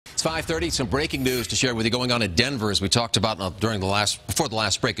It's 5:30. Some breaking news to share with you going on in Denver, as we talked about before the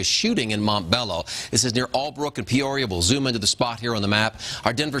last break. A shooting in Montbello. This is near Albrook and Peoria. We'll zoom into the spot here on the map.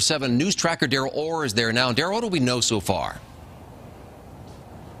 Our Denver 7 news tracker Daryl Orr is there now. Daryl, what do we know so far?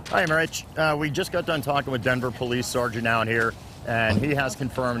 Hi, Rich. We just got done talking with Denver Police Sergeant out here, and he has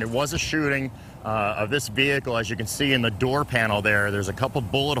confirmed it was a shooting of this vehicle. As you can see in the door panel there's a couple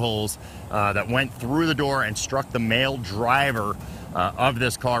bullet holes that went through the door and struck the male driver of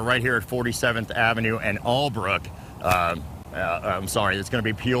this car right here at 47th Avenue and Albrook. I'm sorry, it's going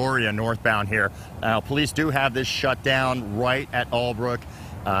to be Peoria northbound here. Police do have this shut down right at Albrook.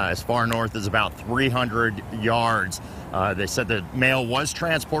 As far north as about 300 yards. They said the male was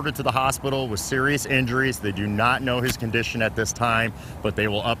transported to the hospital with serious injuries. They do not know his condition at this time, but they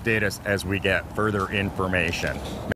will update us as we get further information.